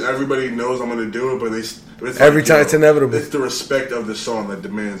part is, everybody knows I'm going to do it, but it's Every time it's inevitable. It's the respect of the song that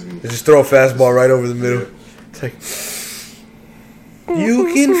demands me. Just throw a fastball right over the middle. It's like,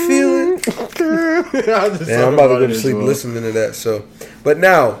 you can feel it. Man, I'm about to go to sleep listening to that. So, but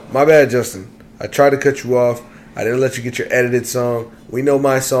now, my bad, Justin. I tried to cut you off. I didn't let you get your edited song. We know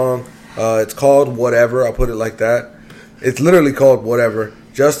my song. It's called Whatever. I'll put it like that. It's literally called Whatever.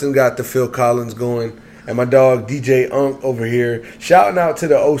 Justin got the Phil Collins going. And my dog DJ Unk over here shouting out to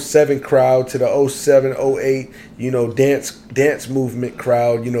the 07 crowd, to the 07, 08, dance movement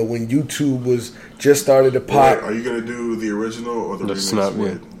crowd. When YouTube was just started to pop. Wait, are you gonna do the original or the remix Snap,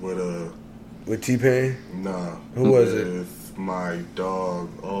 with T-Pain? Nah. Who was it? With my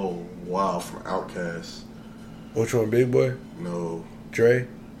dog. Oh wow, from Outkast. Which one, Big Boy? No, Dre?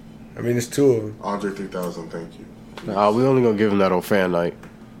 I mean, it's two of them. Andre 3000. Thank you. Nah, we only gonna give him that on fan night.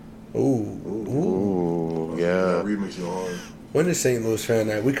 Ooh. Yeah. That remix you hard. When is St. Louis Fan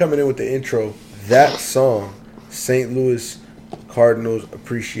Night? We coming in with the intro. That song, St. Louis Cardinals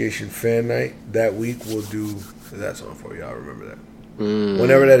Appreciation Fan Night. That week we'll do that song for you. I'll remember that.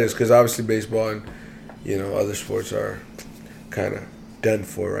 Whenever that is, because obviously baseball and other sports are kind of done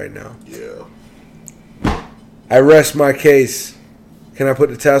for right now. Yeah. I rest my case. Can I put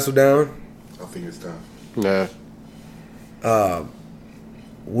the tassel down? I think it's time. Yeah.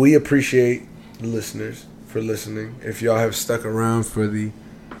 We appreciate the listeners for listening. If y'all have stuck around for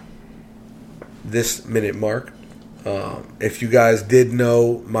this minute mark, if you guys did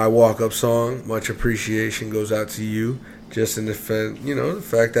know my walk-up song, much appreciation goes out to you. Just in the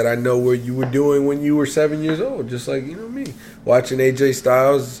fact that I know what you were doing when you were 7 years old, just like me, watching AJ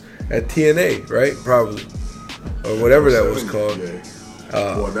Styles at TNA, right? Probably, or whatever that was called.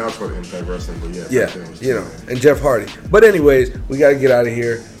 Well, now it's called Impact Wrestling, but and Jeff Hardy. But anyways, we got to get out of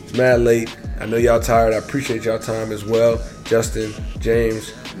here. It's mad late. I know y'all tired. I appreciate y'all time as well. Justin,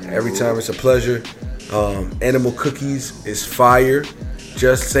 James, every time it's a pleasure. Animal Cookies is fire.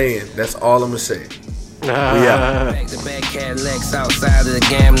 Just saying. That's all I'm going to say. We out. Back to back Cadillacs outside of the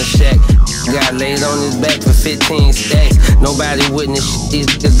gambling shack. Got laid on his back for 15 stacks. Nobody witness shit,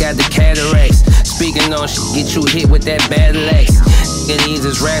 just got the cataracts. Speaking on shit, get you hit with that battle axe. These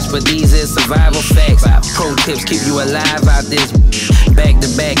is raps, but these is survival facts. Pro tips keep you alive out this. Back to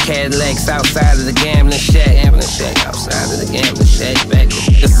back Cadillacs outside of the gambling shack. Outside of the gambling shack. Back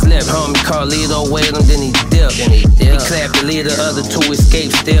the slip, homie Carlito waited him, then he dipped. He clapped the leader, other two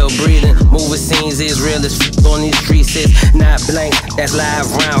escaped, still breathing. Moving scenes is real as on these streets, it's not blank. That's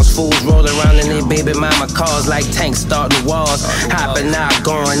live rounds. Fools rolling around in their baby mama cars like tanks starting walls. Hopping out,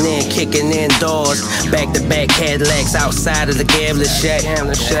 going in, kicking in doors. Back to back Cadillacs outside of the gambling shack.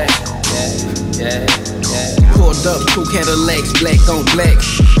 Pulled up, two Cadillacs, black on black.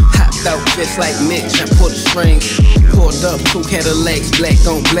 Hopped out just like Mitch, I pulled the strings. Pulled up, two Cadillacs, black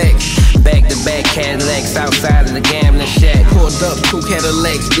on black. Back to back Cadillacs outside of the gambling shack. Pulled up, two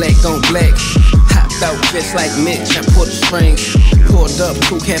Cadillacs, black on black. Hopped out just like Mitch, I pulled the strings. Pulled up,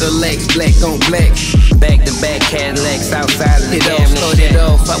 two Cadillacs, black on black. Back to back Cadillacs outside of the gambling shack. Started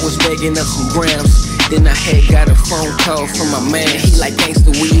off, I was bagging up some grams. Then I had got a phone call from my man. He like,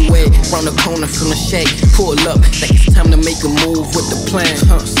 gangsta, where you at? Round the corner from the shack. Pull up, like it's time to make a move with the plan.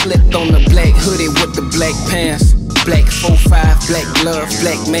 Slipped on the black hoodie with the black pants. Black 4-5, black gloves,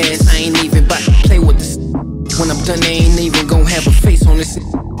 black mask. I ain't even about to play with this. When I'm done, they ain't even gon' have a face on this.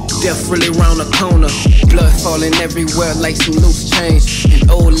 Death really round the corner. Blood falling everywhere like some loose change. An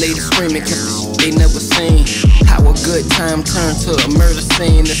old lady screaming cause the shit they never seen. How a good time turned to a murder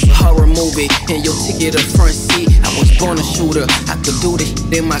scene. It's a horror movie and your ticket a front seat. I was born a shooter. I could do this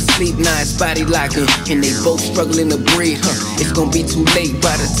in my sleep. Now it's body locking and they both struggling to breathe. It's gonna be too late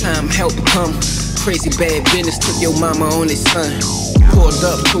by the time help come. crazy bad business, took your mama on his son. Pulled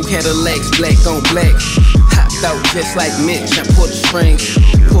up, two Cadillacs, black on black. Hopped out just like Mitch, I pulled the strings.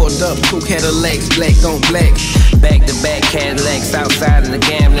 Pulled up, two Cadillacs, black on black. Back to back Cadillacs outside of the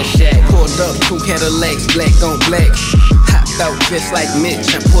gambling shack. Pulled up, two Cadillacs, black on black. Hopped out just like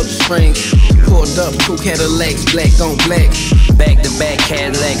Mitch, I pulled the strings. Pulled up, two Cadillacs, black on black. Back to back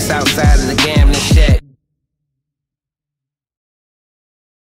Cadillacs outside of the gambling shack.